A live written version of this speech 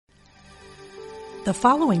The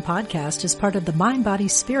following podcast is part of the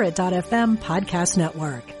MindBodySpirit.fm podcast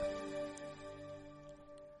network.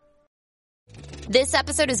 This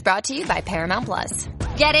episode is brought to you by Paramount Plus.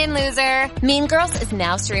 Get in, loser! Mean Girls is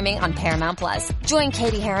now streaming on Paramount Plus. Join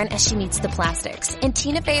Katie Heron as she meets the plastics in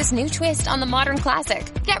Tina Fey's new twist on the modern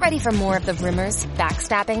classic. Get ready for more of the rumors,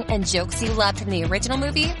 backstabbing, and jokes you loved from the original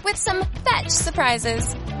movie with some fetch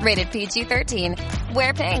surprises. Rated PG-13.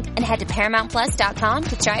 Wear pink and head to ParamountPlus.com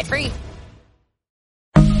to try it free.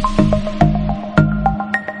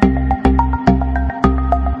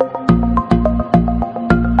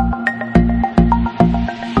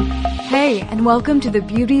 Hey, and welcome to the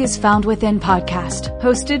Beauty is Found Within podcast,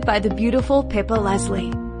 hosted by the beautiful Pippa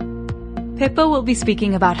Leslie. Pippa will be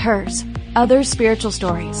speaking about hers, other spiritual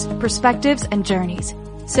stories, perspectives, and journeys,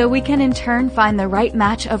 so we can in turn find the right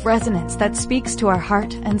match of resonance that speaks to our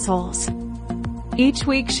heart and souls. Each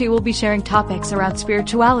week, she will be sharing topics around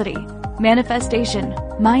spirituality, manifestation,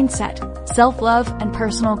 mindset, self-love, and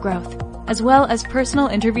personal growth, as well as personal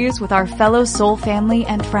interviews with our fellow soul family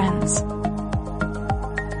and friends.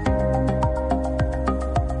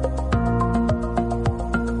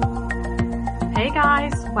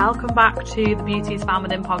 Welcome back to the Beauty is Found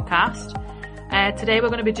Within podcast. Today we're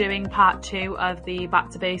going to be doing part 2 of the Back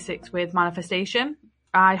to Basics with Manifestation.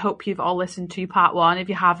 I hope you've all listened to part 1. If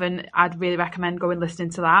you haven't, I'd really recommend going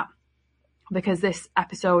listening to that, because this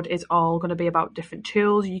episode is all going to be about different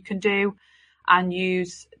tools you can do and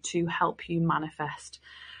use to help you manifest.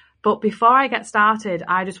 But before I get started,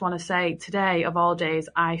 I just want to say today of all days,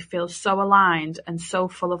 I feel so aligned and so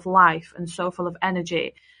full of life and so full of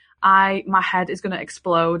energy. My head is going to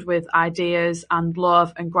explode with ideas and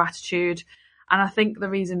love and gratitude. And I think the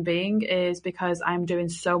reason being is because I'm doing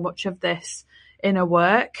so much of this inner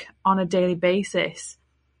work on a daily basis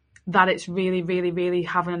that it's really, really, really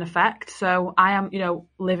having an effect. So I am,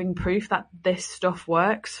 living proof that this stuff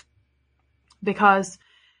works, because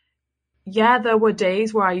there were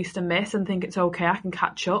days where I used to miss and think it's okay, I can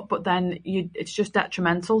catch up, but then it's just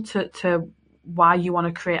detrimental to why you want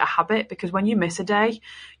to create a habit, because when you miss a day,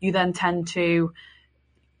 you then tend to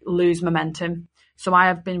lose momentum. So I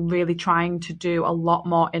have been really trying to do a lot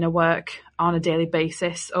more inner work on a daily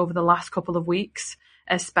basis over the last couple of weeks,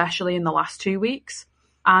 especially in the last 2 weeks.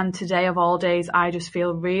 And today of all days, I just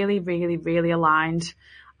feel really, really, really aligned,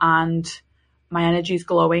 and my energy is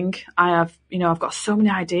glowing. I've got so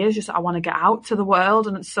many ideas just I want to get out to the world,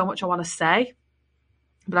 and it's so much I want to say,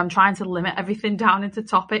 but I'm trying to limit everything down into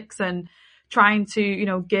topics and trying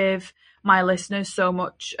to, give my listeners so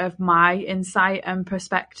much of my insight and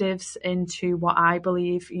perspectives into what I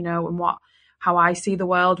believe, and how I see the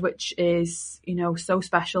world, which is, so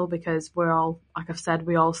special, because we're all, like I've said,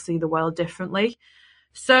 we all see the world differently.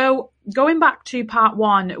 So going back to part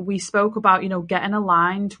 1, we spoke about, getting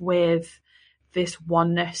aligned with this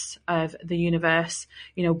oneness of the universe,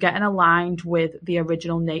 getting aligned with the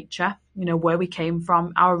original nature, where we came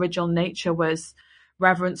from. Our original nature was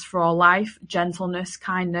reverence for all life, gentleness,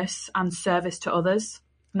 kindness, and service to others.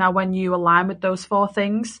 Now, when you align with those 4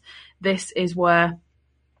 things, this is where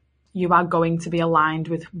you are going to be aligned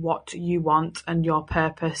with what you want and your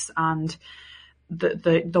purpose and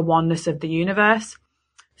the oneness of the universe.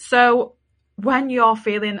 So when you're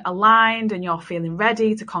feeling aligned and you're feeling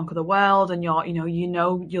ready to conquer the world, and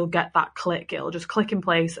you'll get that click, it'll just click in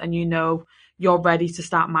place, and you're ready to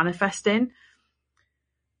start manifesting.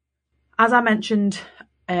 As I mentioned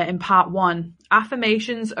in part 1,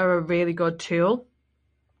 affirmations are a really good tool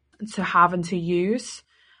to have and to use.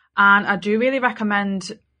 And I do really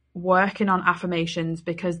recommend working on affirmations,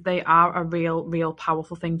 because they are a real, real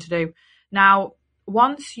powerful thing to do. Now,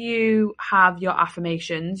 once you have your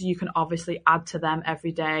affirmations, you can obviously add to them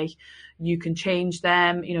every day. You can change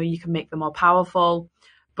them, you can make them more powerful.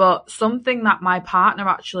 But something that my partner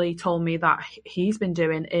actually told me that he's been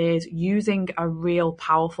doing is using a real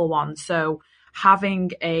powerful one. So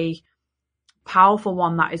having a powerful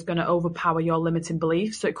one that is going to overpower your limiting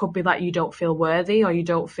beliefs. So it could be that you don't feel worthy, or you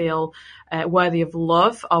don't feel worthy of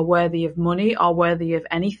love, or worthy of money, or worthy of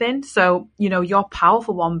anything. So, your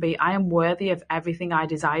powerful one be, I am worthy of everything I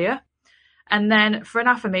desire. And then for an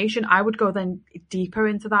affirmation, I would go then deeper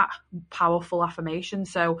into that powerful affirmation.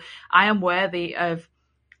 So I am worthy of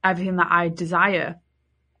everything that I desire.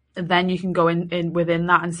 And then you can go in within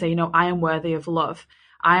that and say, I am worthy of love.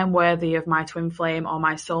 I am worthy of my twin flame or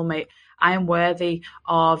my soulmate. I am worthy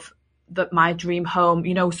of my dream home,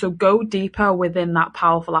 so go deeper within that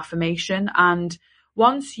powerful affirmation. And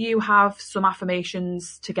once you have some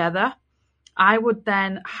affirmations together, I would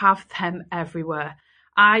then have them everywhere.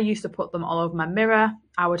 I used to put them all over my mirror.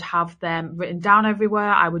 I would have them written down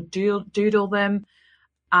everywhere. I would doodle them.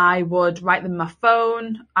 I would write them on my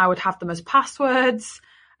phone. I would have them as passwords.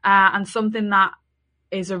 And something that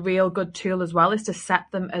is a real good tool as well is to set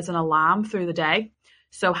them as an alarm through the day.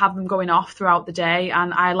 So have them going off throughout the day.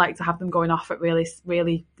 And I like to have them going off at really,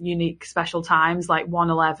 really unique, special times like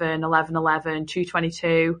 1:11, 11:11,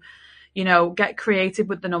 2:22. You know, get creative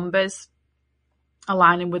with the numbers,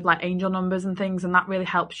 aligning with like angel numbers and things. And that really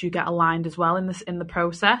helps you get aligned as well in the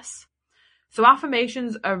process. So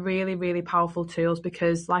affirmations are really, really powerful tools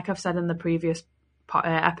because, like I've said in the previous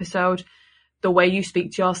episode, the way you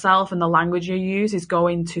speak to yourself and the language you use is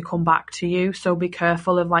going to come back to you. So be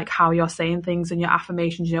careful of like how you're saying things in your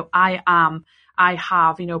affirmations. You know, I am, I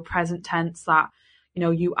have, you know, present tense, that, you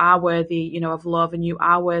know, you are worthy, you know, of love, and you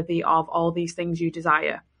are worthy of all these things you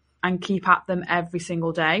desire, and keep at them every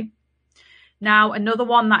single day. Now, another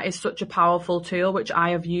one that is such a powerful tool, which I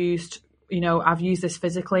have used, you know, I've used this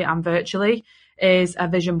physically and virtually, is a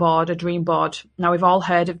vision board, a dream board. Now, we've all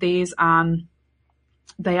heard of these, and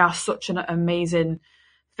they are such an amazing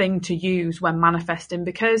thing to use when manifesting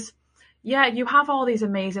because, yeah, you have all these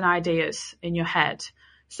amazing ideas in your head.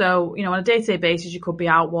 So, you know, on a day-to-day basis, you could be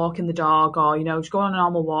out walking the dog or, you know, just going on a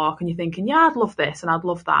normal walk and you're thinking, yeah, I'd love this and I'd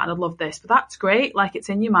love that and I'd love this. But that's great. Like, it's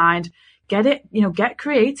in your mind. Get it, you know, get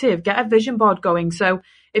creative, get a vision board going. So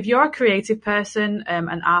if you're a creative person,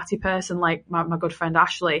 an arty person, like my good friend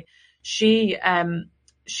Ashley, she's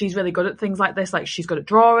really good at things like this. Like, she's good at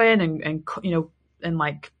drawing and you know, and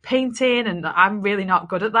like painting, and I'm really not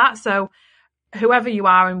good at that. So whoever you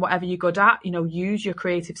are and whatever you're good at, you know, use your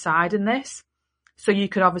creative side in this. So you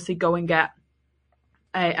could obviously go and get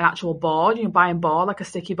an actual board, you know, buy a board, like a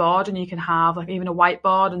sticky board, and you can have like even a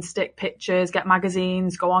whiteboard and stick pictures, get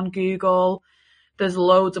magazines, go on Google. There's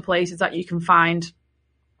loads of places that you can find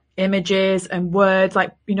images and words.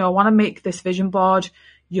 Like, you know, I want to make this vision board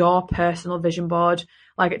your personal vision board.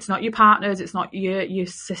 Like, it's not your partner's, it's not your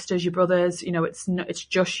sisters, your brothers, you know, it's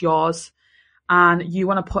just yours. And you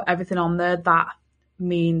want to put everything on there that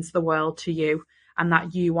means the world to you and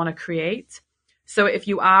that you want to create. So if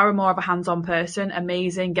you are more of a hands-on person,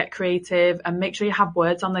 amazing, get creative and make sure you have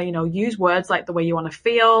words on there. You know, use words like the way you want to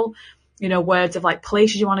feel, you know, words of like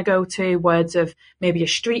places you want to go to, words of maybe a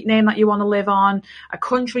street name that you want to live on, a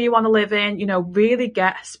country you want to live in, you know, really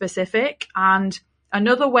get specific. And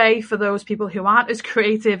another way for those people who aren't as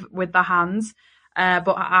creative with their hands, but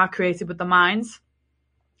are creative with their minds,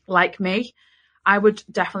 like me, I would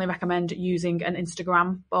definitely recommend using an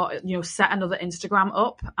Instagram, or, you know, set another Instagram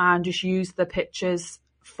up and just use the pictures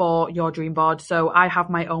for your dream board. So I have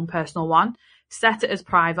my own personal one. Set it as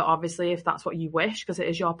private, obviously, if that's what you wish, because it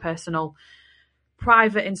is your personal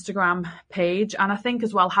private Instagram page. And I think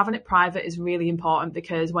as well, having it private is really important,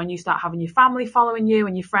 because when you start having your family following you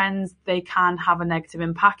and your friends, they can have a negative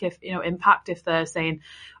impact if they're saying,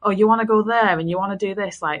 oh, you want to go there and you want to do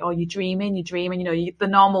this, like, oh, you're dreaming, you know, the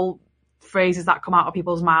normal phrases that come out of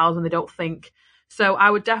people's mouths when they don't think. So I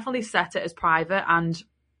would definitely set it as private and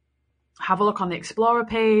have a look on the Explorer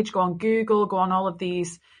page, go on Google, go on all of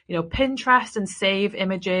these, you know, Pinterest, and save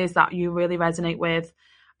images that you really resonate with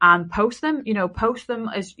and post them, you know, post them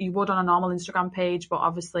as you would on a normal Instagram page. But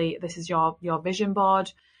obviously this is your vision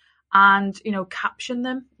board, and, you know, caption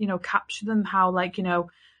them how, like, you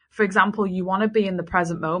know, for example, you want to be in the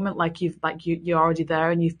present moment, you're already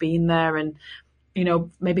there and you've been there, and, you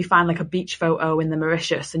know, maybe find like a beach photo in the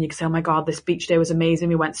Mauritius and you can say, oh my God, this beach day was amazing.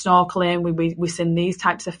 We went snorkeling. We seen these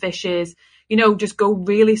types of fishes, you know, just go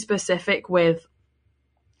really specific with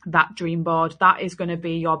that dream board. That is going to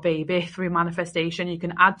be your baby through manifestation. You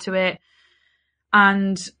can add to it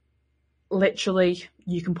and literally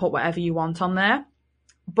you can put whatever you want on there,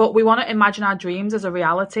 but we want to imagine our dreams as a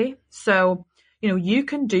reality. So, you know, you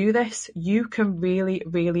can do this. You can really,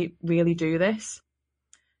 really, really do this.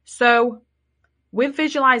 So with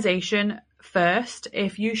visualization first,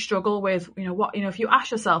 if you struggle with, if you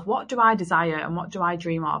ask yourself, what do I desire and what do I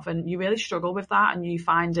dream of? And you really struggle with that and you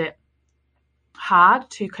find it hard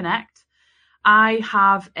to connect, I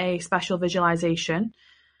have a special visualization.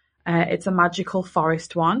 It's a magical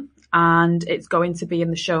forest one, and it's going to be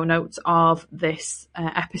in the show notes of this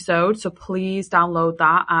episode. So please download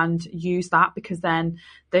that and use that, because then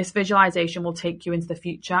this visualization will take you into the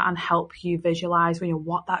future and help you visualize,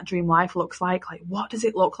 what that dream life looks like. Like, what does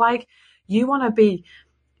it look like? You want to be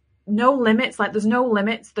no limits. Like, there's no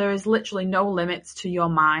limits. There is literally no limits to your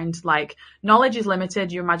mind. Like, knowledge is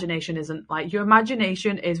limited. Your imagination isn't. Like, your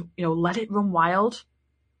imagination is, let it run wild.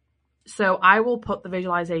 So I will put the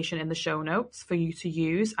visualization in the show notes for you to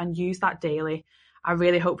use, and use that daily. I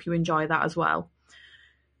really hope you enjoy that as well.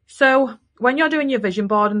 So when you're doing your vision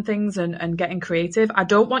board and things and getting creative, I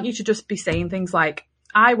don't want you to just be saying things like,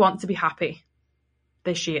 I want to be happy.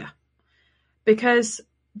 this year? Because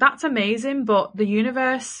that's amazing, but the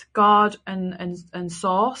universe, God and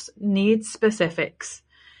source needs specifics.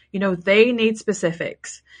 They need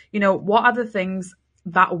specifics. What are the things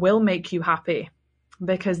that will make you happy?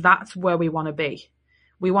 Because that's where we want to be.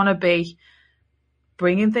 We want to be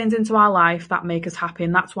bringing things into our life that make us happy.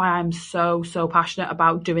 And that's why I'm so, so passionate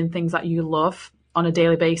about doing things that you love on a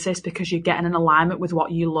daily basis, because you're getting in alignment with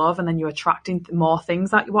what you love, and then you're attracting more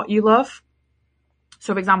things that what you love.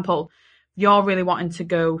 So for example, you're really wanting to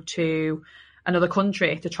go to another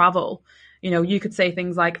country to travel. You could say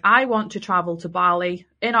things like, I want to travel to Bali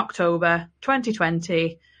in October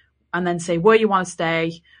 2020, and then say where you want to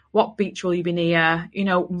stay, what beach will you be near,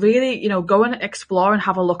 really, go and explore and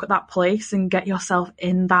have a look at that place and get yourself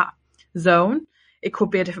in that zone. It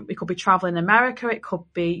could be traveling in America. It could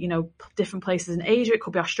be, different places in Asia. It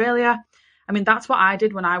could be Australia. I mean, that's what I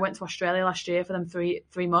did when I went to Australia last year for them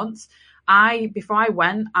three months. Before I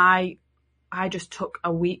went, I just took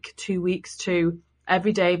a week, 2 weeks to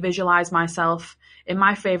every day visualize myself in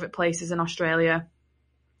my favorite places in Australia,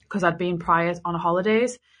 because I'd been prior on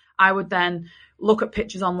holidays. I would then look at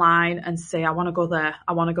pictures online and say, I want to go there,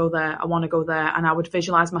 I want to go there, I want to go there. And I would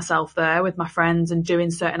visualize myself there with my friends and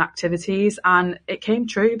doing certain activities. And it came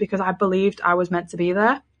true because I believed I was meant to be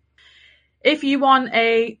there. If you want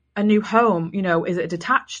a new home, is it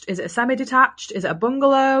detached? Is it a semi-detached? Is it a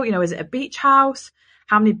bungalow? Is it a beach house?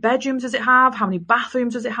 How many bedrooms does it have? How many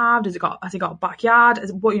bathrooms does it have? Has it got a backyard?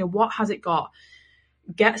 What has it got?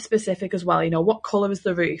 Get specific as well. What color is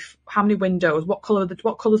the roof? How many windows? What color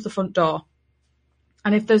is the front door?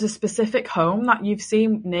 And if there's a specific home that you've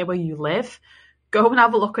seen near where you live, go and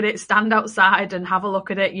have a look at it. Stand outside and have a look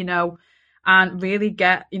at it, and really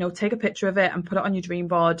take a picture of it and put it on your dream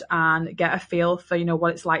board and get a feel for,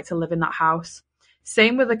 what it's like to live in that house.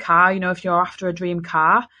 Same with a car. If you're after a dream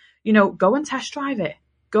car, go and test drive it.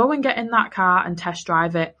 Go and get in that car and test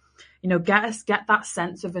drive it. Get that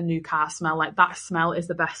sense of a new car smell. Like, that smell is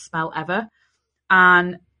the best smell ever.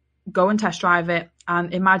 And go and test drive it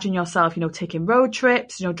and imagine yourself, taking road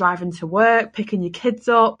trips, driving to work, picking your kids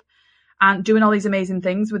up and doing all these amazing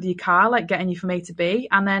things with your car, like getting you from A to B.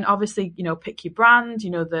 And then obviously, pick your brand,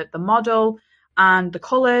 the model and the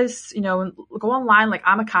colours, and go online. Like,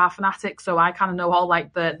 I'm a car fanatic, so I kind of know all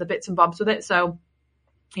like the bits and bobs with it. So,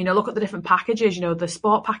 look at the different packages, the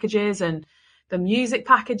sport packages and the music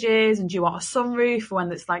packages, and do you want a sunroof when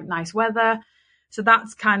it's like nice weather? So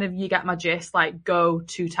that's kind of, you get my gist, like go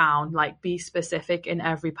to town, like be specific in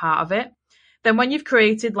every part of it. Then when you've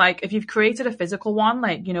created, if you've created a physical one,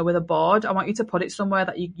 with a board, I want you to put it somewhere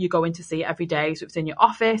that you go in to see it every day. So it's in your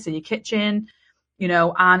office, in your kitchen,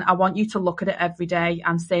 and I want you to look at it every day.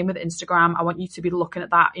 And same with Instagram. I want you to be looking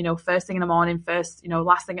at that, first thing in the morning,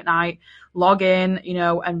 last thing at night, log in,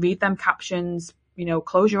 and read them captions,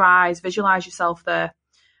 close your eyes, visualize yourself there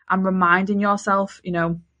and reminding yourself,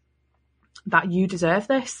 that you deserve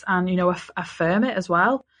this and, affirm it as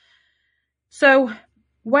well. So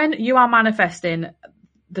when you are manifesting,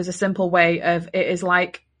 there's a simple way of it is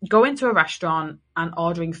like going to a restaurant and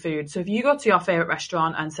ordering food. So if you go to your favorite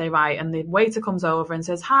restaurant and say, right, and the waiter comes over and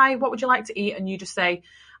says, hi, what would you like to eat? And you just say,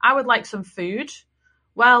 I would like some food.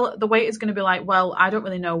 Well, the waiter's going to be like, well, I don't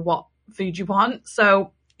really know what food you want.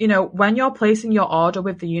 So, when you're placing your order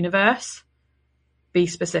with the universe, be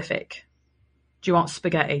specific. Do you want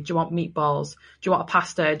spaghetti? Do you want meatballs? Do you want a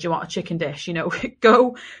pasta? Do you want a chicken dish?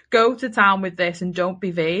 Go to town with this and don't be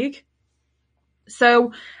vague.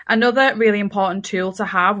 So another really important tool to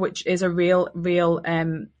have, which is a real,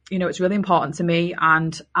 it's really important to me,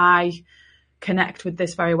 and I connect with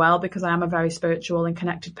this very well because I am a very spiritual and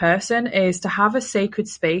connected person, is to have a sacred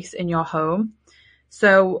space in your home.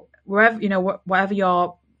 So wherever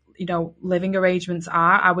your, living arrangements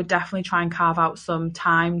are, I would definitely try and carve out some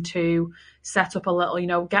time to set up a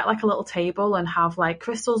little, get like a little table and have like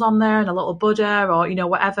crystals on there and a little Buddha or,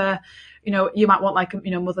 whatever, you might want like,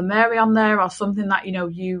 Mother Mary on there or something that,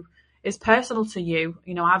 you is personal to you.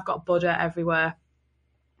 I've got Buddha everywhere.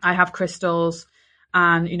 I have crystals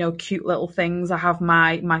and, cute little things. I have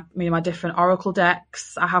my different oracle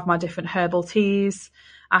decks. I have my different herbal teas.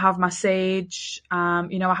 I have my sage. I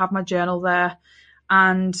have my journal there.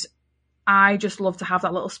 And I just love to have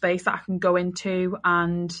that little space that I can go into.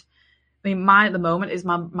 And mine at the moment is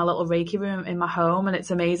my little Reiki room in my home. And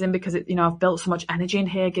it's amazing because I've built so much energy in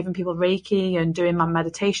here, giving people Reiki and doing my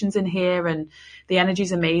meditations in here. And the energy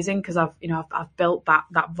is amazing because I've built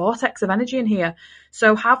that vortex of energy in here.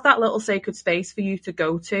 So have that little sacred space for you to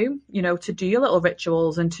go to, to do your little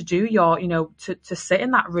rituals and to do your, to sit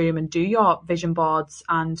in that room and do your vision boards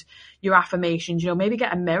and your affirmations, maybe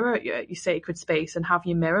get a mirror at your sacred space and have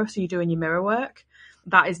your mirror. So you're doing your mirror work.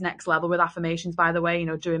 That is next level with affirmations, by the way, you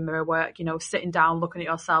know, doing mirror work, you know, sitting down, looking at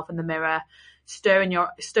yourself in the mirror,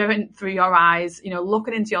 staring through your eyes, you know,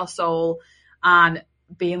 looking into your soul and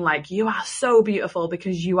being like, you are so beautiful,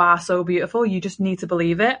 because you are so beautiful. You just need to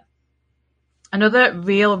believe it. Another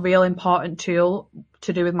real important tool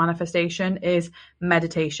to do with manifestation is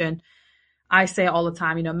meditation. I say it all the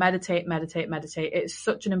time, you know, meditate. It's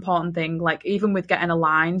such an important thing. Like, even with getting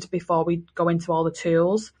aligned before we go into all the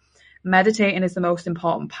tools, meditating is the most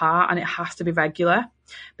important part, and it has to be regular,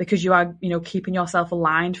 because you are, you know, keeping yourself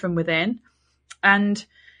aligned from within. And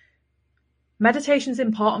meditation is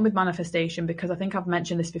important with manifestation because I think I've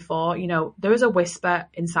mentioned this before, you know, there is a whisper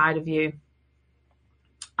inside of you.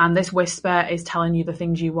 And this whisper is telling you the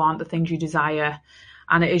things you want, the things you desire.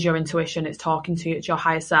 And it is your intuition. It's talking to you. It's your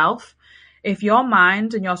higher self. If your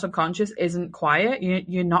mind and your subconscious isn't quiet,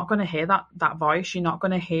 you're not going to hear that voice. You're not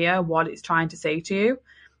going to hear what it's trying to say to you.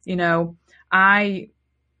 You know,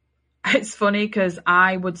 it's funny because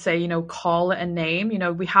I would say, you know, call it a name. You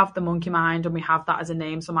know, we have the monkey mind and we have that as a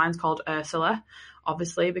name. So mine's called Ursula,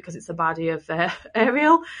 obviously, because it's the baddie of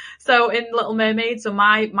Ariel. So in Little Mermaid, so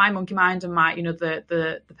my monkey mind and my, you know,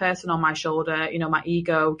 the person on my shoulder, you know, my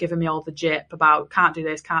ego giving me all the jip about can't do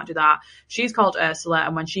this, can't do that. She's called Ursula.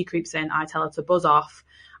 And when she creeps in, I tell her to buzz off,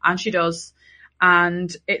 and she does.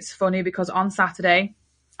 And it's funny because on Saturday,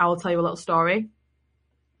 I will tell you a little story.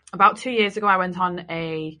 About 2 years ago, I went on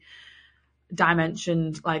a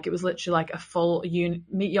dimension, like it was literally like a full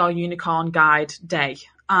meet your unicorn guide day,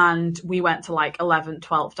 and we went to like 11th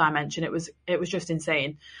 12th dimension. It was just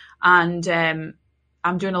insane. And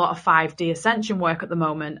I'm doing a lot of 5D ascension work at the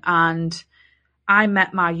moment, and I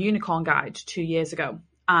met my unicorn guide 2 years ago,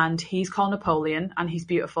 and he's called Napoleon, and he's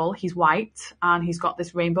beautiful. He's white, and he's got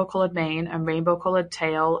this rainbow colored mane and rainbow colored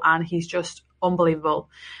tail, and he's just unbelievable.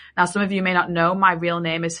 Now, some of you may not know, my real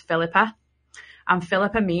name is Philippa. And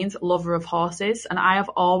Philippa means lover of horses. And I have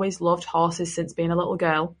always loved horses since being a little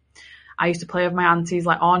girl. I used to play with my aunties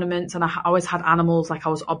like ornaments, and I always had animals. Like, I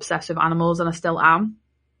was obsessed with animals, and I still am.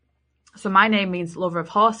 So my name means lover of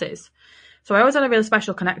horses. So I always had a really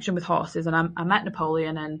special connection with horses, and I met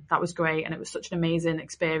Napoleon, and that was great. And it was such an amazing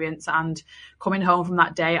experience. And coming home from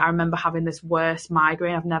that day, I remember having this worst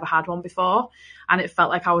migraine. I've never had one before. And it felt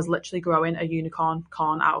like I was literally growing a unicorn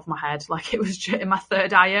corn out of my head. Like, it was in my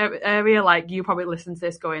third eye area. Like, you probably listen to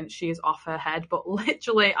this going, she is off her head. But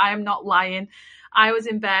literally, I am not lying. I was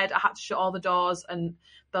in bed. I had to shut all the doors and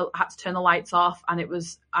had to turn the lights off, and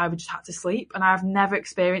I would just had to sleep. And I've never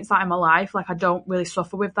experienced that in my life. Like, I don't really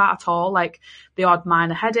suffer with that at all. Like, the odd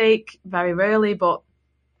minor headache, very rarely, but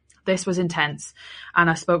this was intense. And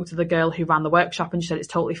I spoke to the girl who ran the workshop, and she said, it's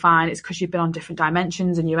totally fine. It's because you've been on different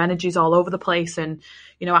dimensions and your energy's all over the place. And,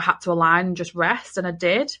 you know, I had to align and just rest, and I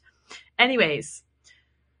did. Anyways,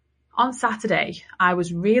 on Saturday, I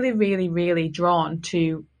was really drawn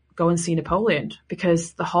to go and see Napoleon,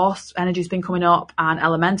 because the horse energy's been coming up and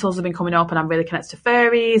elementals have been coming up, and I'm really connected to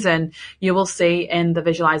fairies. And you will see in the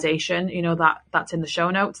visualization, you know, that's in the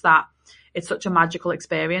show notes, that it's such a magical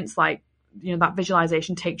experience. Like, you know, that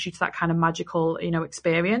visualization takes you to that kind of magical, you know,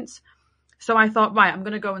 experience. So I thought, right, I'm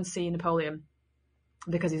going to go and see Napoleon,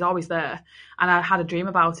 because he's always there. And I had a dream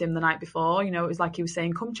about him the night before. You know, it was like he was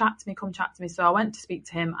saying, come chat to me. So I went to speak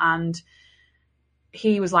to him, and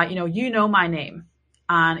he was like, you know my name.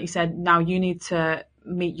 And he said, now you need to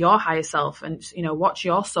meet your higher self, and, you know, what's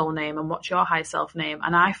your soul name and what's your higher self name?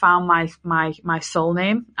 And I found my soul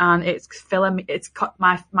name, and it's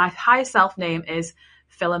my higher self name is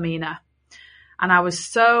Philomena. And I was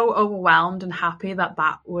so overwhelmed and happy that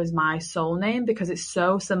was my soul name, because it's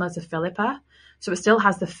so similar to Philippa. So it still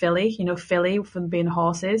has the Philly, you know, Philly from being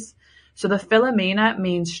horses. So the Philomena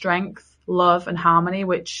means strength, love, and harmony,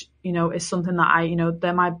 which, you know, is something that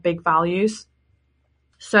they're my big values.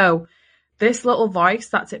 So this little voice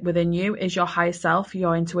that's within you is your higher self,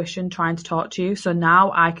 your intuition trying to talk to you. So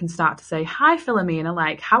now I can start to say, hi, Philomena,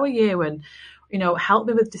 like, how are you? And, you know, help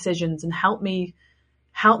me with decisions and help me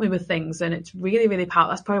with things. And it's really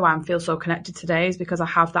powerful. That's probably why I feel so connected today, is because I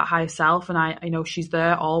have that higher self, and I know she's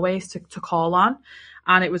there always to call on.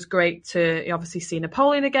 And it was great to obviously see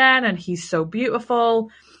Napoleon again, and he's so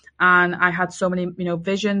beautiful. And I had so many, you know,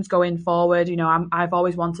 visions going forward. You know, I've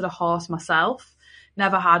always wanted a horse myself.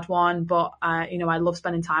 Never had one, but, you know, I love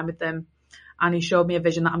spending time with them. And he showed me a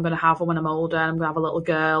vision that I'm going to have when I'm older. I'm going to have a little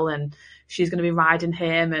girl, and she's going to be riding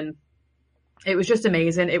him. And it was just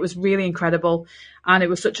amazing. It was really incredible. And it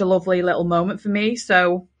was such a lovely little moment for me.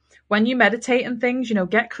 So when you meditate and things, you know,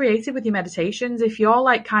 get creative with your meditations. If you're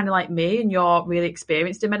like kind of like me and you're really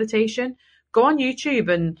experienced in meditation, go on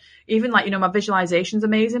YouTube and even like, my visualization's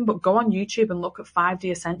amazing, but go on YouTube and look at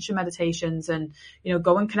 5D ascension meditations and,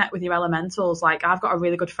 go and connect with your elementals. Like I've got a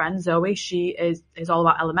really good friend, Zoe. She is all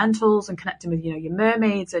about elementals and connecting with, your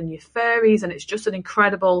mermaids and your fairies. And it's just an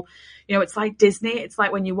incredible, it's like Disney. It's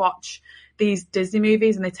like when you watch these Disney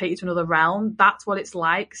movies and they take you to another realm. That's what it's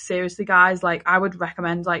like. Seriously, guys, like I would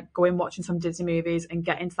recommend like going watching some Disney movies and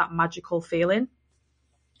get into that magical feeling.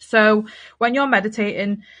 So when you're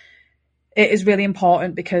meditating, it is really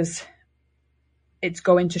important because it's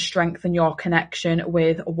going to strengthen your connection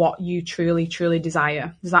with what you truly, truly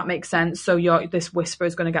desire. Does that make sense? So this whisper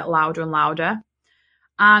is going to get louder and louder.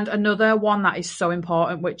 And another one that is so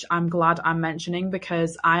important, which I'm glad I'm mentioning,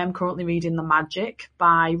 because I am currently reading The Magic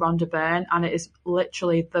by Rhonda Byrne, and it is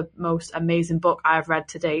literally the most amazing book I have read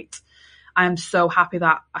to date. I am so happy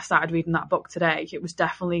that I started reading that book today. It was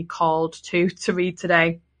definitely called to read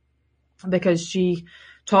today, because she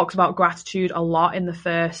talks about gratitude a lot in the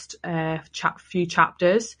first few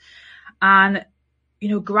chapters. And,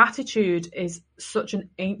 gratitude is such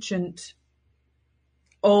an ancient,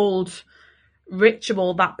 old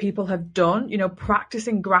ritual that people have done.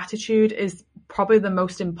 Practicing gratitude is probably the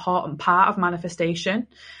most important part of manifestation,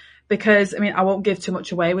 because, I won't give too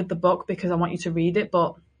much away with the book because I want you to read it,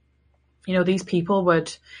 but these people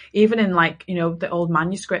would, even in like, the old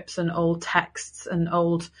manuscripts and old texts and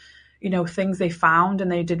old, things they found,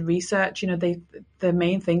 and they did research, the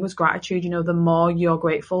main thing was gratitude. The more you're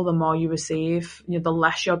grateful, the more you receive. The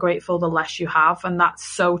less you're grateful, the less you have. And that's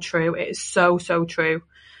so true. It is so, so true.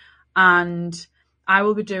 And I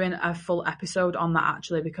will be doing a full episode on that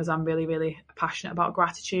actually, because I'm really, really passionate about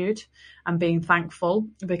gratitude and being thankful,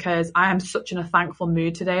 because I am such in a thankful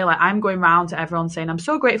mood today. Like I'm going around to everyone saying, I'm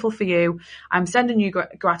so grateful for you. I'm sending you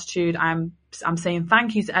gratitude. I'm saying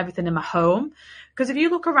thank you to everything in my home. Because if you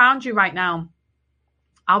look around you right now,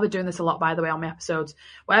 I'll be doing this a lot, by the way, on my episodes.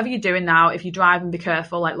 Whatever you're doing now, if you're driving, be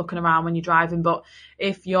careful, like looking around when you're driving. But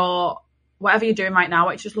whatever you're doing right now,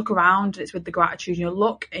 it's just look around. It's with the gratitude.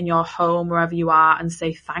 Look in your home, wherever you are, and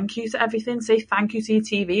say thank you to everything. Say thank you to your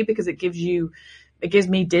TV, because it gives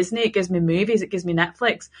me Disney, it gives me movies, it gives me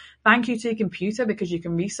Netflix. Thank you to your computer, because you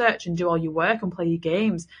can research and do all your work and play your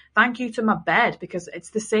games. Thank you to my bed, because it's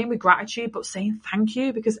the same with gratitude, but saying thank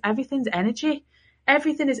you, because everything's energy.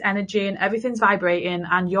 Everything is energy and everything's vibrating,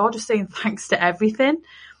 and you're just saying thanks to everything.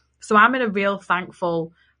 So I'm in a real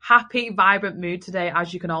thankful, happy, vibrant mood today,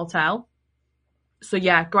 as you can all tell. So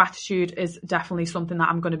yeah, gratitude is definitely something that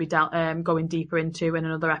I'm going to be going deeper into in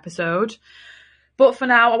another episode. But for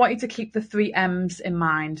now, I want you to keep the 3 M's in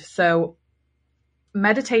mind. So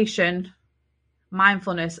meditation,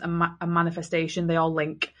 mindfulness, and manifestation, they all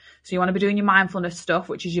link. So you want to be doing your mindfulness stuff,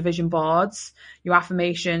 which is your vision boards, your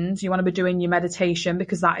affirmations. You want to be doing your meditation,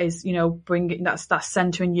 because that is, that's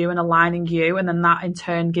centering you and aligning you. And then that in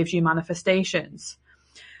turn gives you manifestations.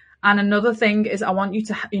 And another thing is I want you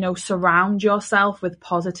to, surround yourself with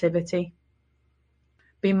positivity.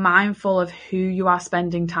 Be mindful of who you are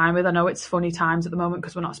spending time with. I know it's funny times at the moment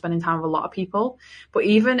because we're not spending time with a lot of people, but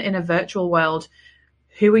even in a virtual world,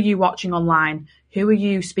 who are you watching online? Who are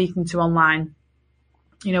you speaking to online?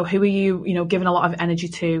 Who are you, giving a lot of energy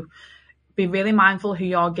to? Be really mindful who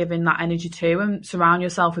you're giving that energy to, and surround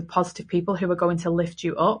yourself with positive people who are going to lift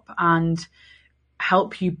you up and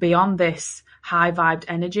help you be on this high vibed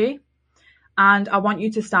energy. And I want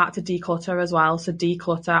you to start to declutter as well. So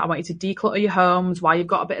declutter. I want you to declutter your homes while you've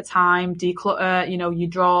got a bit of time. Declutter, your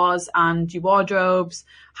drawers and your wardrobes.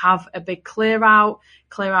 Have a big clear out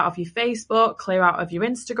of your Facebook, clear out of your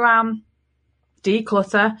Instagram.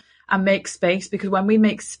 Declutter and make space, because when we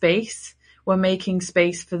make space, we're making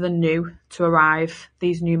space for the new to arrive,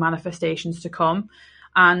 these new manifestations to come.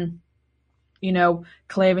 And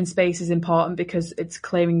clearing space is important because it's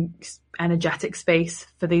clearing energetic space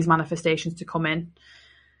for these manifestations to come in.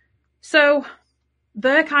 So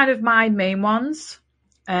they're kind of my main ones.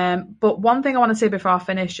 But one thing I want to say before I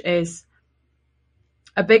finish is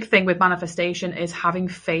a big thing with manifestation is having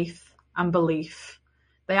faith and belief.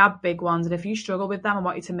 They are big ones. And if you struggle with them, I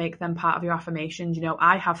want you to make them part of your affirmations.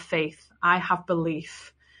 I have faith. I have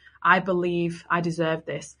belief. I believe I deserve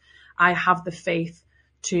this. I have the faith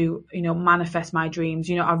to, manifest my dreams.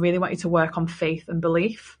 I really want you to work on faith and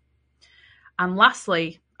belief. And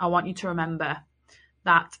lastly, I want you to remember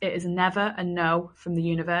that it is never a no from the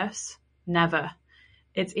universe. Never.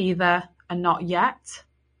 It's either a not yet,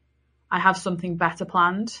 I have something better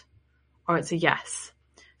planned, or it's a yes.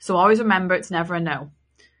 So always remember it's never a no.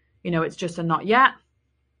 It's just a not yet.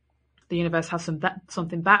 The universe has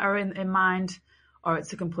something better in mind, or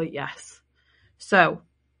it's a complete yes. So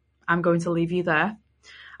I'm going to leave you there.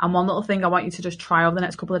 And one little thing I want you to just try over the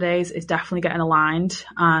next couple of days is definitely getting aligned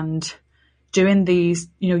and doing these,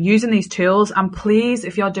 using these tools. And please,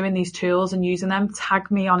 if you're doing these tools and using them, tag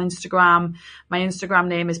me on Instagram. My Instagram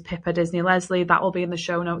name is Pippa Disney Leslie. That will be in the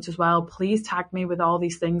show notes as well. Please tag me with all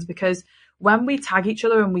these things, because when we tag each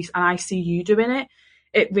other and I see you doing it,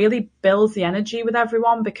 it really builds the energy with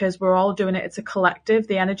everyone, because we're all doing it. It's a collective.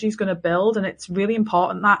 The energy is going to build, and it's really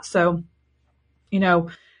important that. So,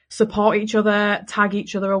 support each other, tag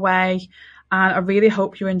each other away. And I really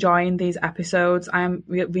hope you're enjoying these episodes. I'm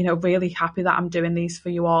really happy that I'm doing these for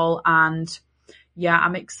you all. And yeah,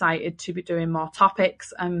 I'm excited to be doing more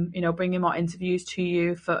topics and, bringing more interviews to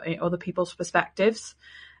you for other people's perspectives.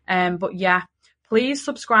 But yeah, please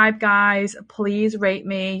subscribe, guys. Please rate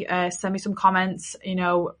me, send me some comments,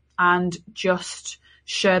 and just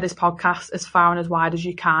share this podcast as far and as wide as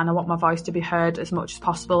you can. I want my voice to be heard as much as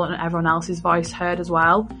possible, and everyone else's voice heard as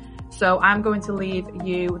well. So I'm going to leave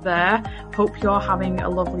you there. Hope you're having a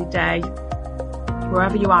lovely day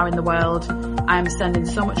wherever you are in the world. I'm sending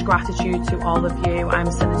so much gratitude to all of you.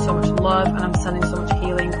 I'm sending so much love, and I'm sending so much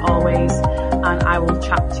healing always. And I will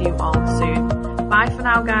chat to you all soon. Bye for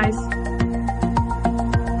now, guys.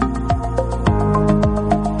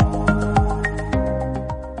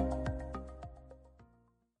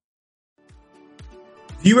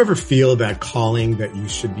 Do you ever feel that calling that you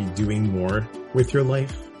should be doing more with your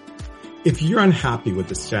life? If you're unhappy with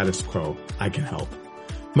the status quo, I can help.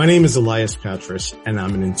 My name is Elias Patras, and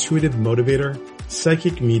I'm an intuitive motivator,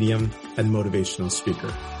 psychic medium, and motivational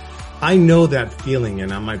speaker. I know that feeling,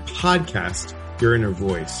 and on my podcast, Your Inner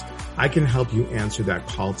Voice, I can help you answer that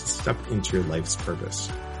call to step into your life's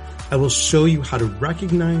purpose. I will show you how to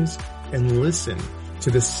recognize and listen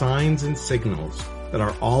to the signs and signals that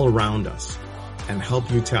are all around us and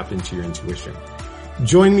help you tap into your intuition.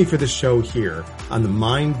 Join me for the show here on the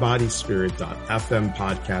mindbodyspirit.fm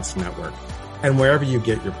podcast network and wherever you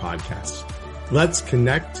get your podcasts. Let's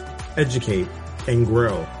connect, educate, and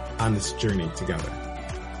grow on this journey together.